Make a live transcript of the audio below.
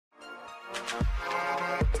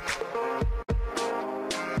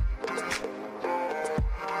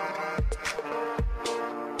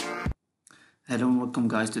welcome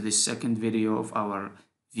guys to this second video of our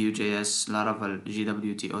Vue.js Laravel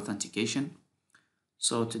JWT authentication.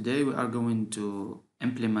 So today we are going to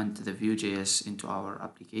implement the Vue.js into our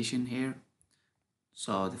application here.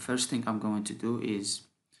 So the first thing I'm going to do is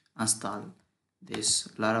install this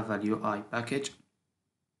Laravel UI package.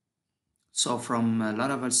 So from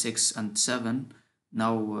Laravel 6 and 7,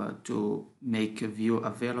 now to make Vue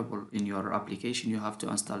available in your application, you have to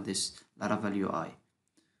install this Laravel UI.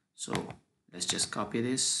 So let's just copy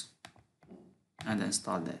this and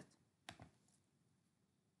install that.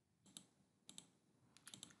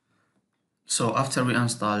 So after we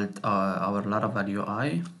installed our Laravel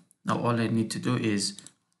UI, now all I need to do is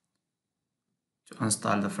to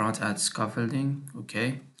install the front-end scaffolding.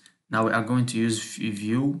 Okay, now we are going to use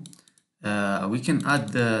Vue. We can add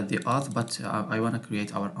the auth, but I want to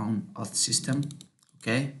create our own auth system.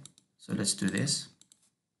 Okay, so let's do this.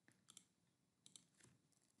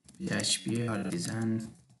 PHP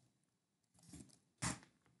artisan.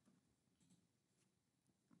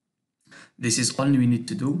 This is all we need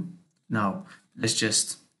to do. Now let's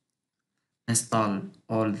just install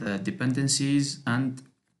all the dependencies and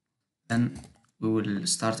then we will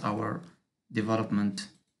start our development,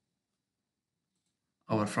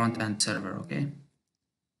 our front-end server. Okay,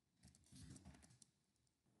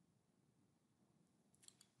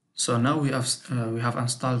 so now we have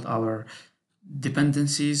installed our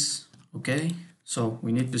dependencies. Okay, so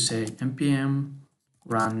we need to say npm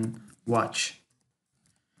run watch.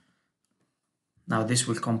 Now this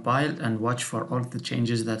will compile and watch for all the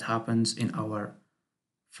changes that happens in our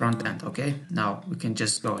front end. Okay, now we can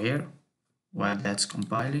just go here while that's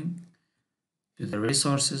compiling to the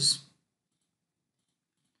resources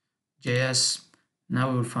JS.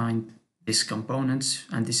 Now we will find these components,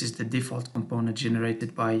 and this is the default component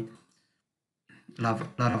generated by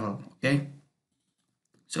Laravel. Okay,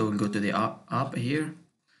 so we'll go to the app here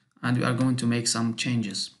and we are going to make some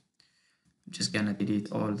changes. I'm just gonna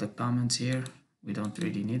delete all the comments here. We don't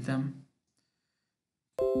really need them.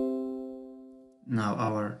 Now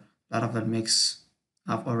our Laravel mix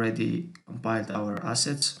have already compiled our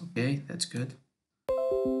assets. Okay, that's good.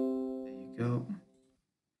 There you go.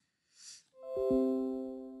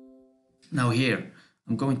 Now here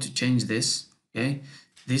I'm going to change this. Okay,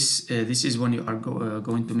 this is when you are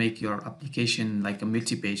going to make your application like a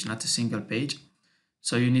multi-page, not a single page.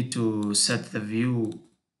 So you need to set the view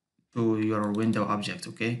to your window object.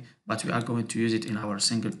 Okay, but we are going to use it in our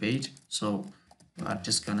single page, so we are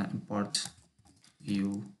just gonna import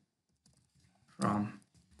view from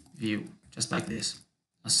view, just like this,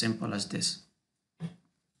 as simple as this.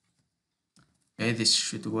 Okay, this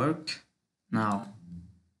should work. Now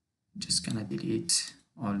just gonna delete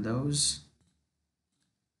all those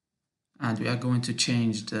and we are going to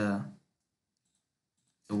change the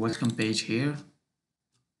welcome page here.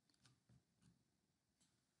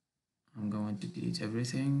 I'm going to delete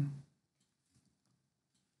everything.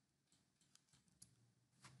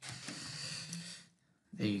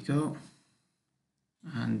 There you go.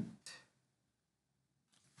 And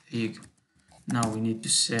there you go. Now we need to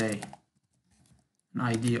say an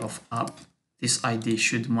ID of app. This ID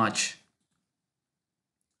should match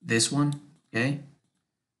this one. Okay,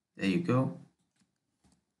 there you go.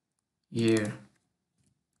 Here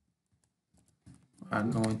we are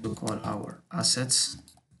going to call our assets.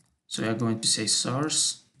 So we are going to say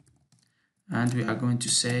source and we are going to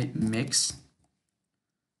say mix.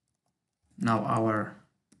 Now our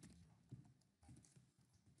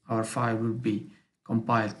file will be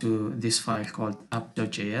compiled to this file called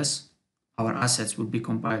app.js. Our assets will be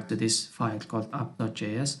compiled to this file called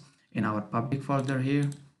app.js in our public folder here.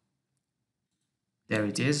 There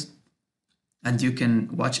it is. And you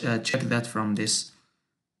can check that from this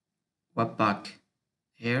webpack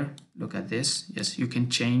here. Look at this. Yes, you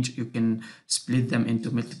can split them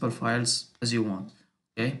into multiple files as you want.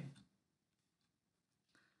 Okay,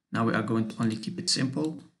 now we are going to only keep it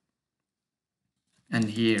simple, and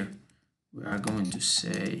here we are going to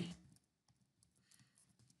say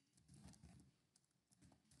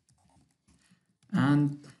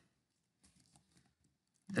and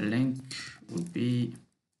the link will be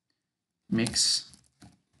mix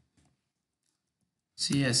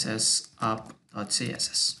css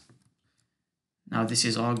app.css. Now this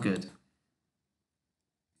is all good.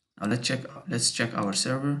 Now let's check our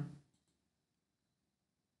server.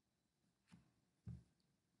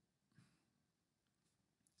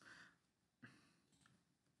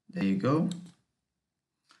 There you go.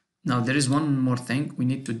 Now there is one more thing. We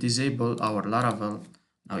need to disable our Laravel.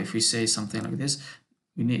 Now if we say something like this,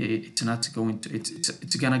 we need it's not going to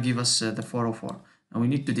it's gonna give us the 404. Now we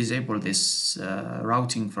need to disable this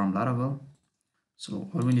routing from Laravel. So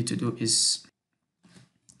all we need to do is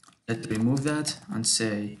let's remove that and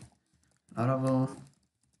say Laravel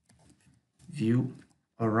view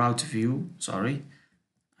or route view, sorry.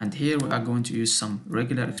 And here we are going to use some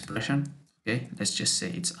regular expression. Okay, let's just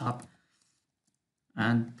say it's up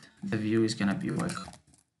and the view is gonna be welcome.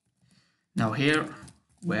 Now here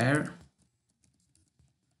where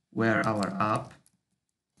our app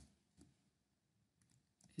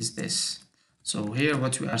is this. So here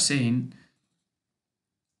what we are saying,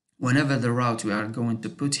 whenever the route we are going to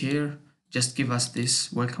put here, just give us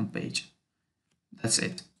this welcome page. That's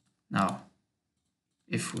it. Now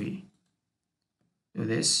if we do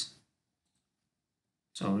this,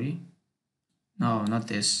 sorry, no, not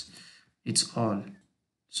this, it's all.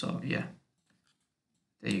 So yeah,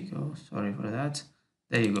 there you go, sorry for that.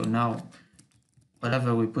 There you go. Now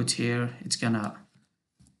whatever we put here, it's gonna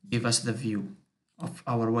give us the view of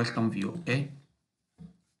our welcome view, okay,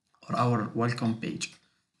 or our welcome page.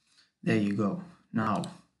 There you go. Now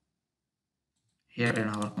here in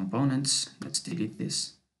our components, let's delete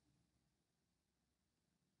this,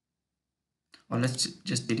 or let's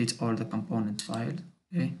just delete all the component file,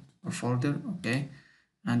 okay, or folder, okay,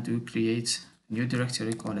 and to create a new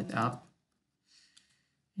directory, call it app.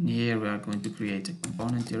 In here we are going to create a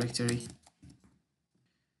component directory.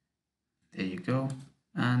 There you go.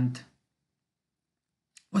 And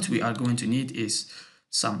what we are going to need is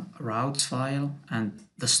some routes file and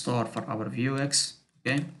the store for our Vuex,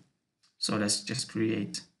 okay. So let's just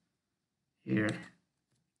create here,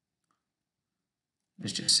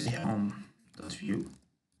 let's just say home.view.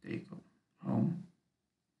 There you go, home.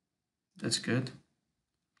 That's good.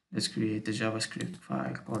 Let's create the JavaScript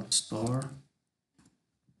file called store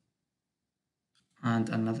and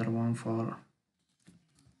another one for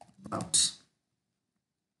routes,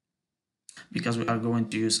 because we are going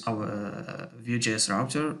to use our Vue.js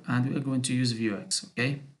router and we are going to use Vuex,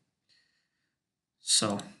 okay.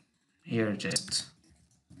 So here just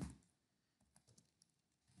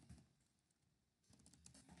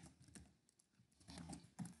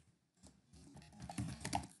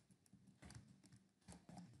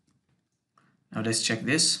now let's check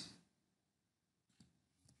this.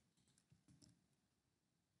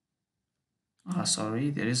 Sorry,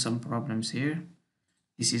 there is some problems here.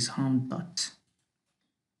 This is home dot.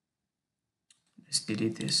 Let's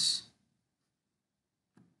delete this.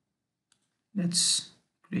 Let's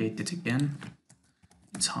create it again.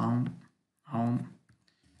 It's home.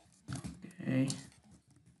 Okay.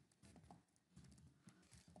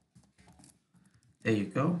 There you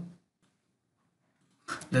go.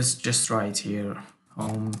 Let's just write here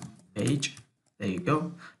home page. There you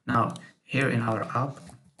go. Now here in our app,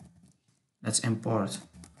 let's import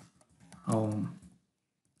home,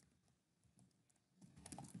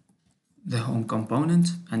 the home component,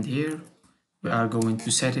 and here we are going to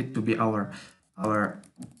set it to be our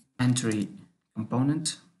entry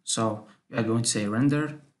component. So we are going to say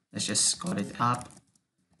render. Let's just call it app,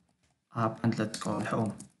 and let's call it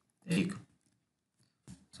home. There you go.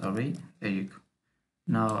 Sorry, there you go.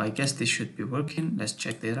 Now I guess this should be working. Let's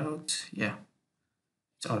check that out. Yeah,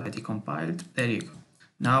 it's already compiled. There you go.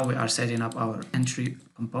 Now we are setting up our entry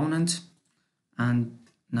component and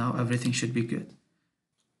now everything should be good.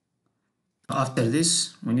 After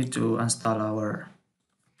this, we need to install our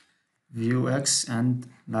Vuex and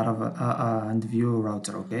Laravel and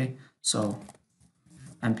VueRouter, okay? So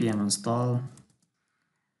npm install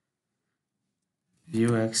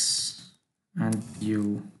Vuex and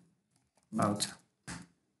VueRouter.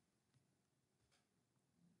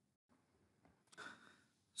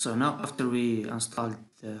 So now after we installed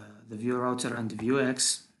the VueRouter and the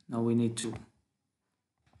Vuex, now we need to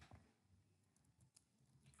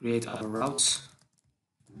create our routes.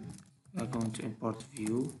 We are going to import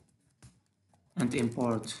Vue and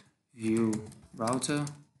import VueRouter.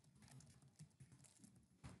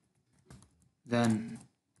 Then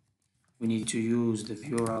we need to use the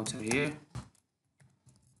VueRouter here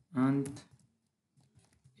and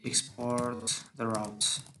export the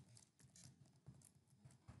routes.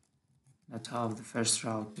 Let's have the first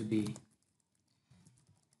route to be,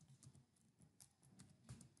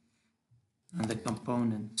 and the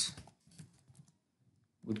component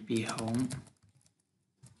would be home.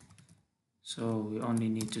 So we only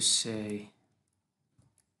need to say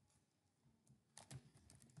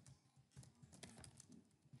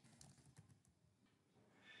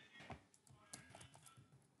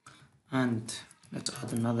and let's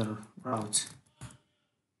add another route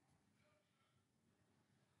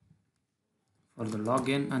for the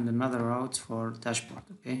login and another route for dashboard,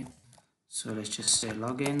 okay? So let's just say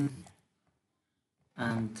login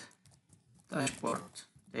and dashboard.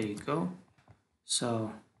 There you go.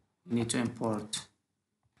 So we need to import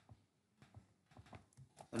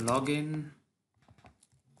the login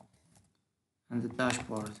and the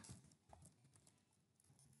dashboard.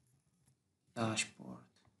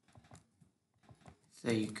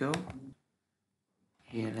 There you go.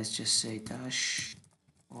 Here, let's just say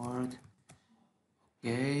dashboard.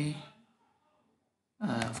 Okay.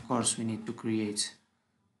 Of course, we need to create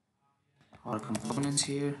our components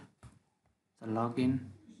here. The login.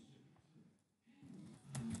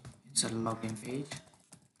 It's a login page.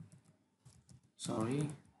 Sorry.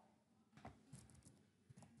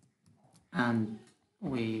 And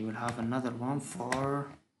we will have another one for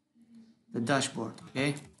the dashboard.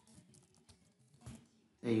 Okay.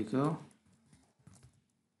 There you go.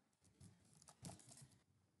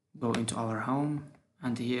 Go into our home,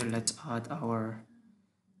 and here let's add our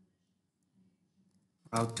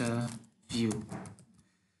router view.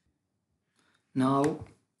 Now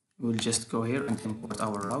we'll just go here and import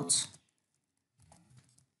our routes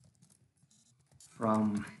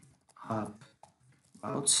from app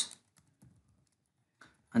routes,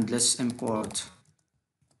 and let's import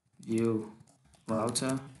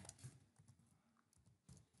VueRouter,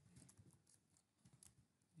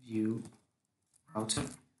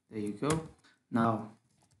 VueRouter. There you go. Now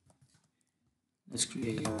let's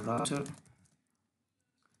create our router,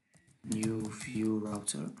 new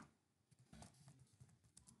VueRouter,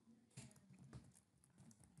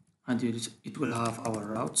 and it will have our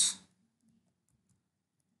routes.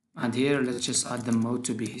 And here let's just add the mode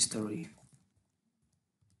to be history.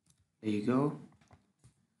 There you go.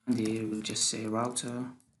 And here we'll just say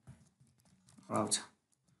router, or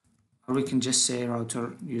we can just say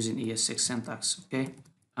router using ES6 syntax. Okay,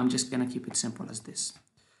 I'm just gonna keep it simple as this.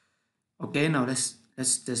 Okay, now let's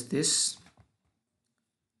test this.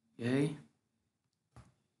 Okay.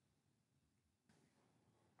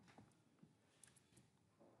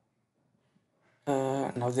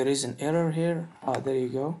 Now there is an error here. There you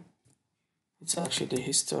go. It's actually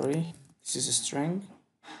history. This is a string.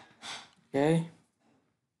 Okay.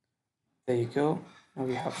 There you go. Now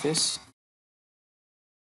we have this.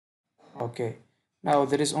 Okay. Now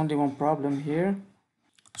there is only one problem here.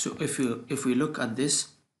 So if we look at this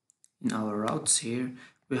in our routes here,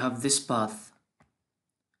 we have this path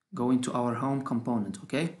going to our home component.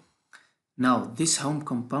 Okay. Now this home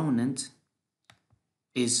component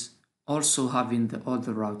is also having all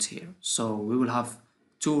the routes here. So we will have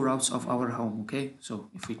two routes of our home. Okay. So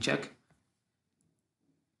if we check,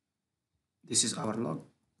 this is our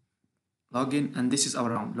login, and this is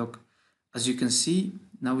our home. Look, as you can see,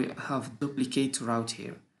 now we have duplicate route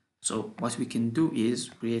here. So what we can do is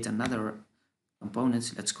create another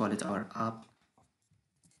component. Let's call it our app.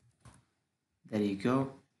 There you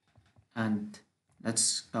go. And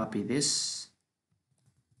let's copy this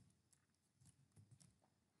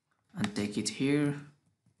and take it here.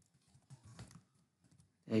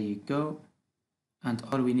 There you go. And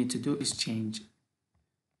all we need to do is change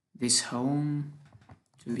this home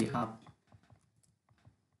to be app.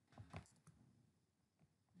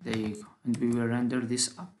 There you go. And we will render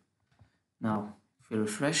this up. Now if we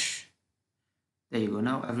refresh, there you go.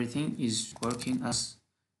 Now everything is working as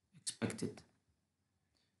expected.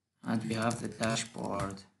 And we have the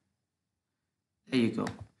dashboard. There you go.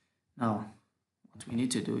 Now what we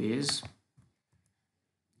need to do is,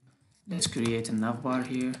 let's create a navbar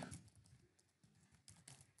here.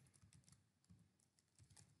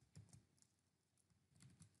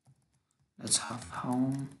 Let's have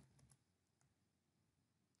home,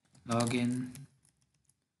 login,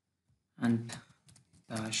 and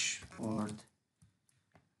dashboard.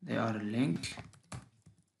 They are a link.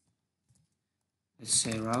 Let's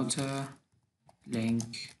say router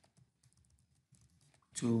link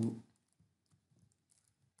to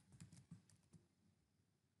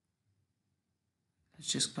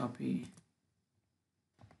let's just copy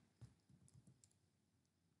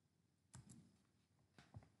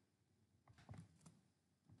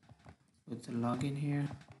put the login here.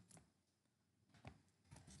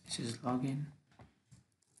 This is login,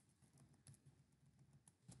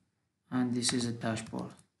 and this is a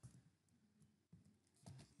dashboard.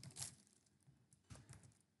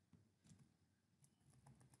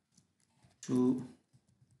 To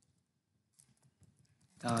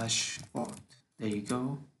dashboard. There you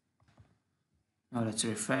go. Now let's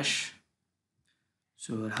refresh.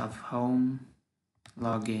 So we'll have home,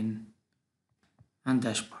 login, and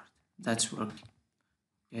dashboard. That's working.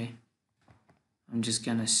 Okay. I'm just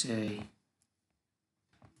gonna say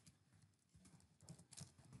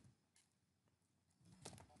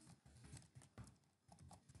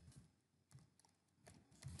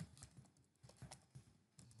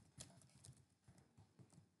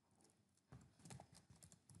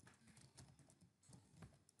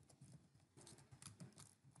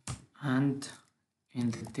and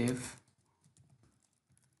in the div,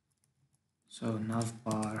 so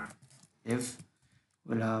navbar div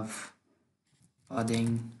will have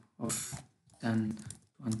padding of 10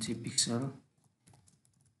 20 pixel,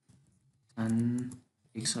 10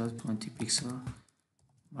 pixel, 20 pixel,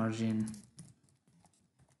 margin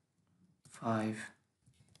 5.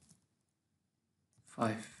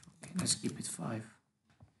 Okay, let's keep it 5.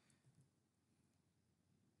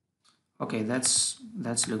 Okay,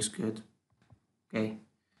 that looks good. Okay,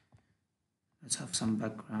 let's have some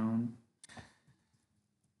background.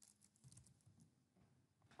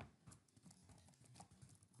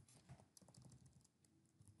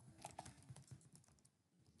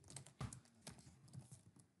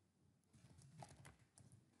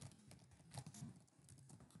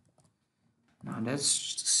 Now let's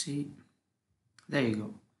see. There you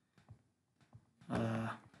go.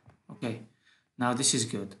 Okay, now this is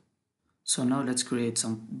good. So now let's create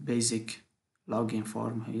some basic login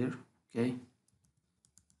form here. Okay,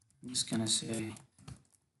 I'm just gonna say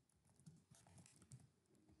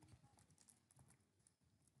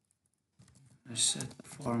let's set the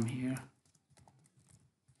form here,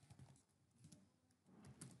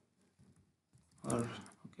 or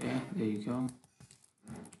okay, there you go.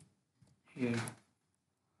 Here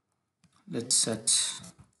let's set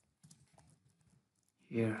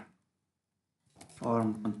here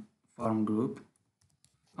form group.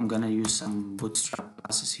 I'm gonna use some bootstrap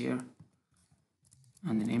classes here,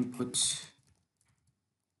 and an input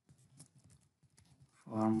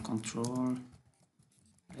form control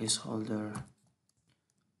placeholder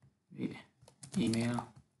email.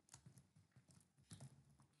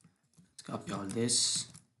 Let's copy all this,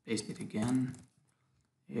 paste it again.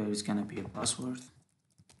 Here is gonna be a password,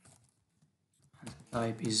 and the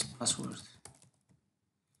type is password.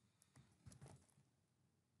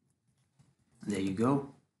 There you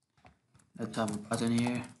go. Let's have a button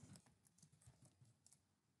here.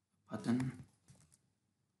 Button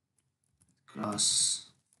class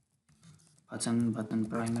button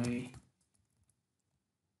primary.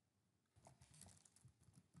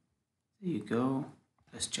 There you go.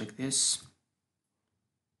 Let's check this.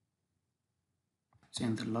 It's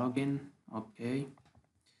in the login. Okay.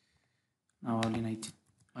 Now all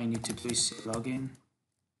I need to do is say login.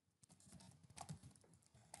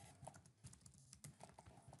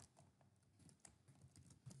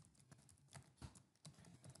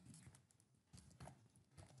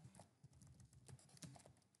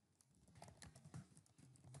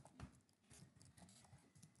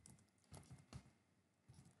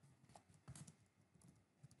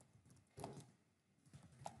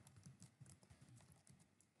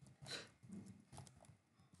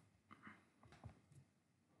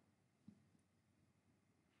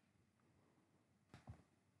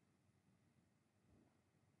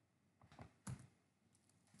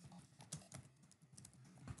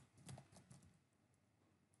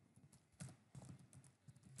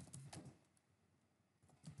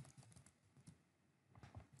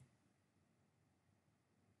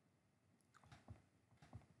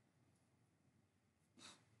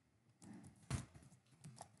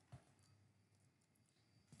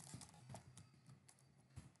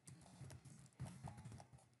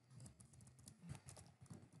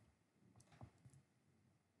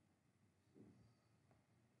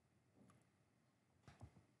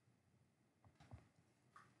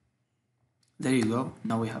 There you go.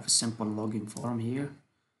 Now we have a simple login form here.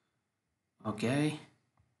 Okay,